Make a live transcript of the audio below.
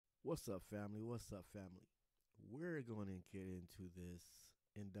What's up, family? What's up, family? We're going to get into this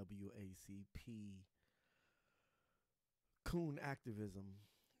NWACP coon activism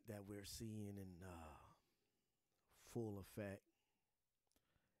that we're seeing in full effect,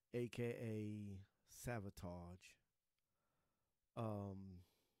 aka sabotage. Um,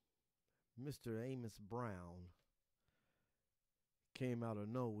 Mr. Amos Brown came out of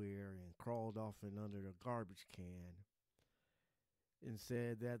nowhere and crawled off and under a garbage can and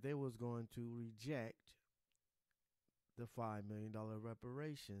said that they was going to reject the $5 million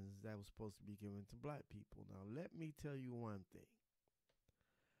reparations that was supposed to be given to black people. Now, let me tell you one thing.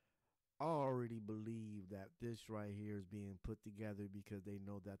 I already believe that this right here is being put together because they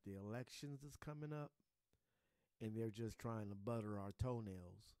know that the elections is coming up and they're just trying to butter our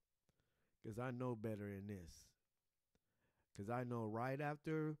toenails. Because I know better than this. Because I know right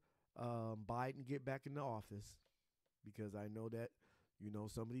after Biden get back in the office, because I know that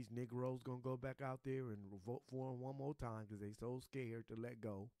some of these Negroes gonna go back out there and vote for him one more time because they so scared to let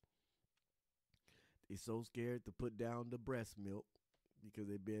go. They so scared to put down the breast milk because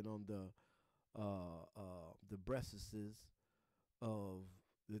they've been on the breasts of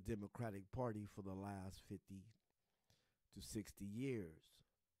the Democratic Party for the last 50 to 60 years.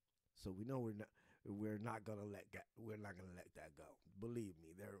 So we know we're not gonna let that go. Believe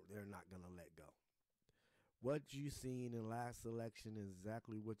me, they're not gonna let go. What you seen in last election is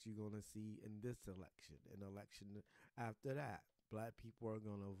exactly what you're gonna see in this election. An election after that, black people are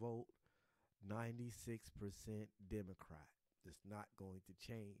gonna vote 96% Democrat. It's not going to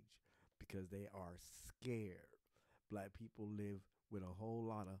change because they are scared. Black people live with a whole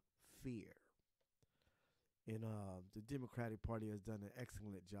lot of fear. And the Democratic Party has done an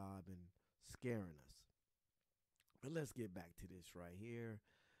excellent job in scaring us. But let's get back to this right here.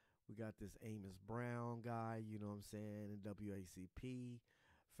 We got this Amos Brown guy, you know what I'm saying, in WACP.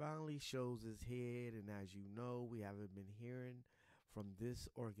 Finally shows his head, and as you know, we haven't been hearing from this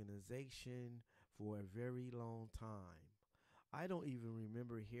organization for a very long time. I don't even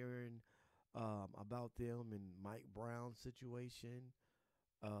remember hearing about them in Mike Brown's situation.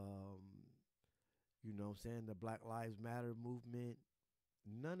 You know what I'm saying? The Black Lives Matter movement.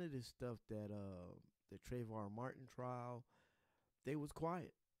 None of this stuff that the Trayvon Martin trial, they was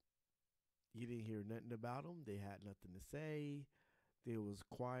quiet. You didn't hear nothing about them. They had nothing to say. They was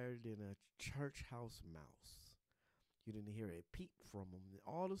quieter than a church house mouse. You didn't hear a peep from them.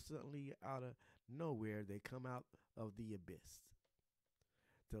 All of a sudden, out of nowhere, they come out of the abyss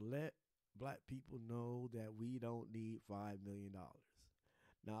to let black people know that we don't need $5 million.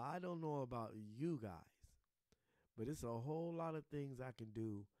 Now, I don't know about you guys, but it's a whole lot of things I can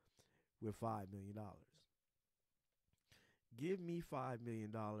do with $5 million. Give me $5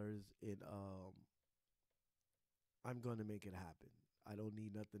 million and I'm gonna make it happen. I don't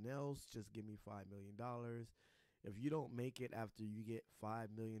need nothing else. Just give me $5 million. If you don't make it after you get $5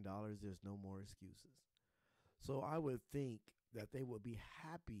 million, there's no more excuses. So I would think that they would be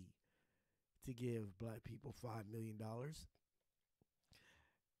happy to give black people $5 million.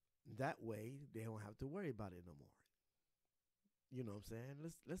 That way they don't have to worry about it no more. You know what I'm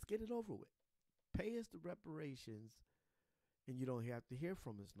saying? Let's get it over with. Pay us the reparations and you don't have to hear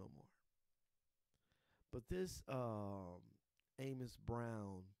from us no more. But this Amos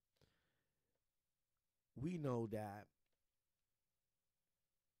Brown, we know that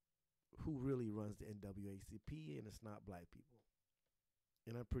who really runs the NWACP, and it's not black people.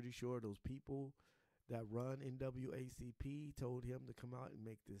 And I'm pretty sure those people that run NWACP told him to come out and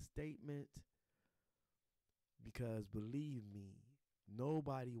make this statement because believe me,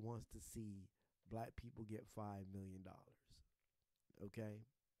 nobody wants to see black people get $5 million. Okay?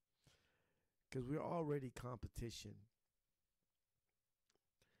 Because we're already competition.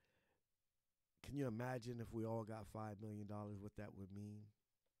 Can you imagine if we all got $5 million, what that would mean?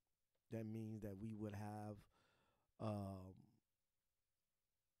 That means that we would have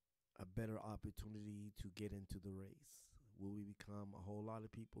a better opportunity to get into the race. Will we become a whole lot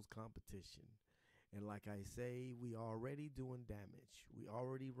of people's competition? And like I say, we already doing damage. We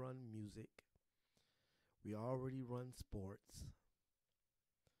already run music. We already run sports.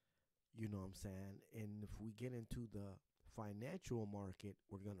 You know what I'm saying? And if we get into the financial market,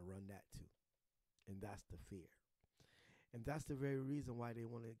 we're going to run that too. And that's the fear. And that's the very reason why they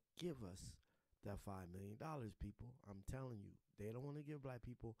want to give us that $5 million, people. I'm telling you, they don't want to give black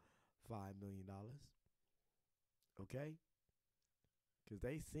people $5 million. Okay? Because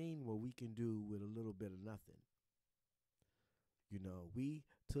they seen what we can do with a little bit of nothing. You know, we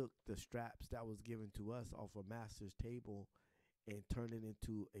took the straps that was given to us off a master's table and turned it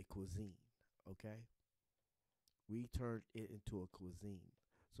into a cuisine. Okay? We turned it into a cuisine.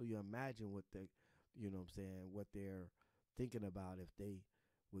 So you imagine what they, you know what I'm saying, what they're thinking about if they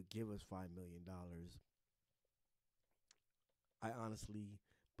would give us $5 million. I honestly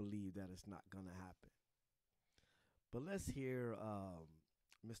believe that it's not gonna happen. But let's hear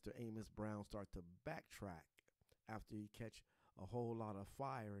Mr. Amos Brown start to backtrack after he catch a whole lot of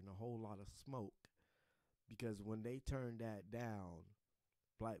fire and a whole lot of smoke. Because when they turned that down,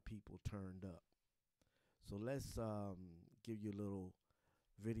 black people turned up. So let's give you a little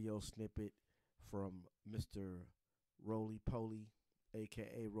video snippet from Mr. Roly Poly,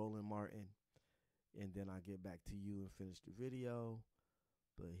 aka Roland Martin, and then I'll get back to you and finish the video.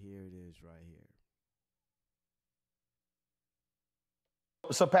 But here it is right here.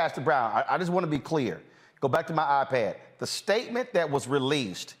 So, Pastor Brown, I just want to be clear. Go back to my iPad. The statement that was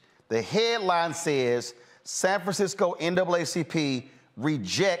released, the headline says San Francisco NAACP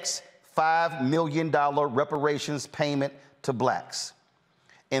rejects $5 million reparations payment to blacks.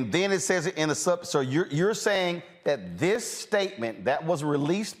 And then it says it in the so you're saying that this statement that was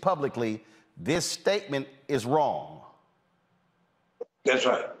released publicly, this statement is wrong. That's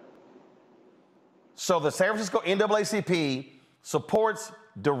right. So the San Francisco NAACP supports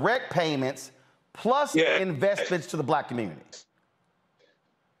direct payments plus investments to the black community.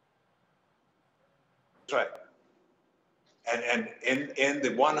 That's right. And in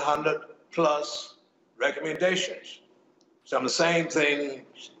the 100 plus recommendations, some of the same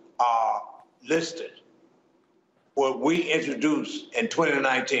things are listed. What we introduced in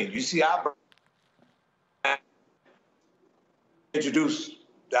 2019. You see, I introduced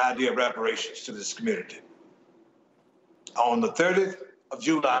the idea of reparations to this community. On the 30th of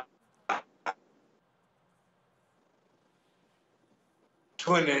July,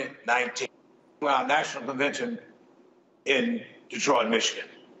 2019, our national convention in Detroit, Michigan.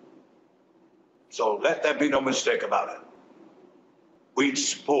 So let there be no mistake about it. We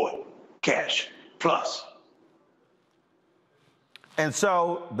support cash plus. And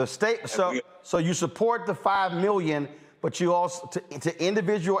so the state, so you support the $5 million, but you also to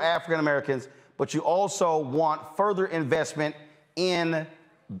individual African Americans, but you also want further investment in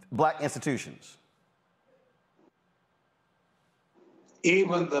black institutions.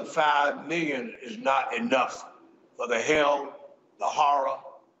 Even the $5 million is not enough for the hell, the horror,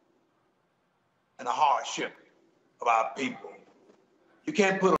 and the hardship of our people. You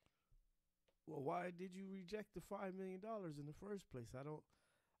can't put. Well, why did you reject the $5 million in the first place? I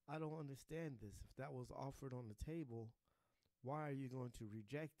don't understand this. If that was offered on the table, why are you going to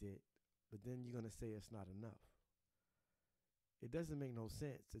reject it, but then you're going to say it's not enough? It doesn't make no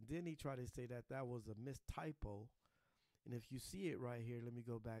sense. And then he tried to say that that was a mistypo. And if you see it right here, let me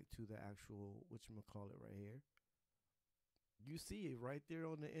go back to the actual, whatchamacallit right here. You see it right there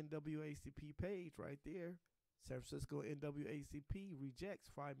on the NAACP page right there. San Francisco NAACP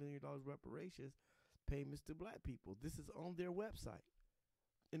rejects $5 million reparations payments to black people. This is on their website.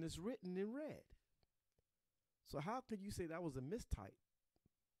 And it's written in red. So how could you say that was a mistype?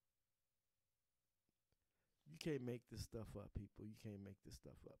 You can't make this stuff up, people. You can't make this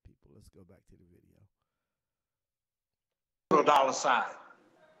stuff up, people. Let's go back to the video. Dollar sign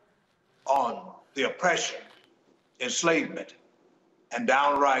on the oppression, enslavement, and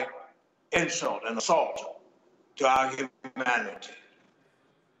downright insult and assault to our humanity.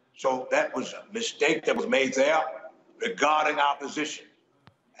 So that was a mistake that was made there regarding our position.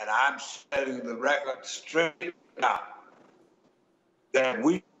 And I'm setting the record straight now that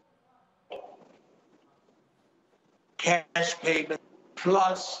we cash payment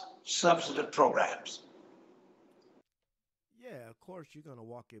plus substantive programs. Yeah, of course you're going to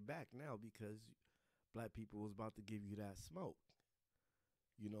walk it back now because black people was about to give you that smoke.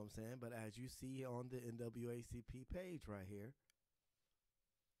 You know what I'm saying? But as you see on the NAACP page right here,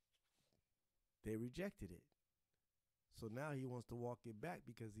 they rejected it. So now he wants to walk it back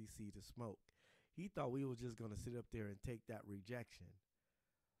because he see the smoke. He thought we were just going to sit up there and take that rejection.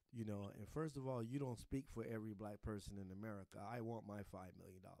 You know, and first of all, you don't speak for every black person in America. I want my $5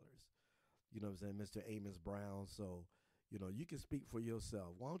 million. You know what I'm saying? Mr. Amos Brown. So, you know, you can speak for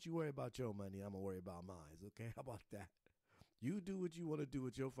yourself. Why don't you worry about your money? I'm going to worry about mine. Okay? How about that? You do what you want to do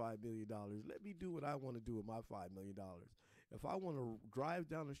with your $5 million. Let me do what I want to do with my $5 million. If I want to drive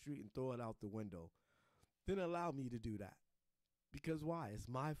down the street and throw it out the window, then allow me to do that. Because why? It's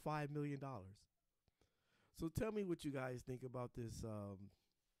my $5 million. So tell me what you guys think about this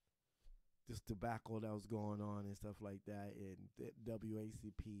this debacle that was going on and stuff like that, and the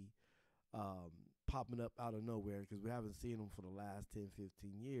WACP popping up out of nowhere because we haven't seen them for the last 10, 15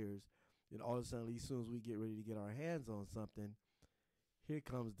 years. And all of a sudden, as soon as we get ready to get our hands on something, here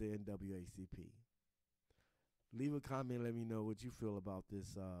comes the NAACP. Leave a comment. Let me know what you feel about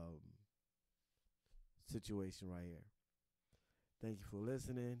this situation right here. Thank you for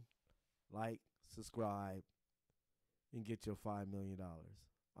listening. Like, subscribe, and get your $5 million.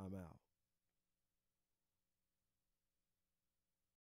 I'm out.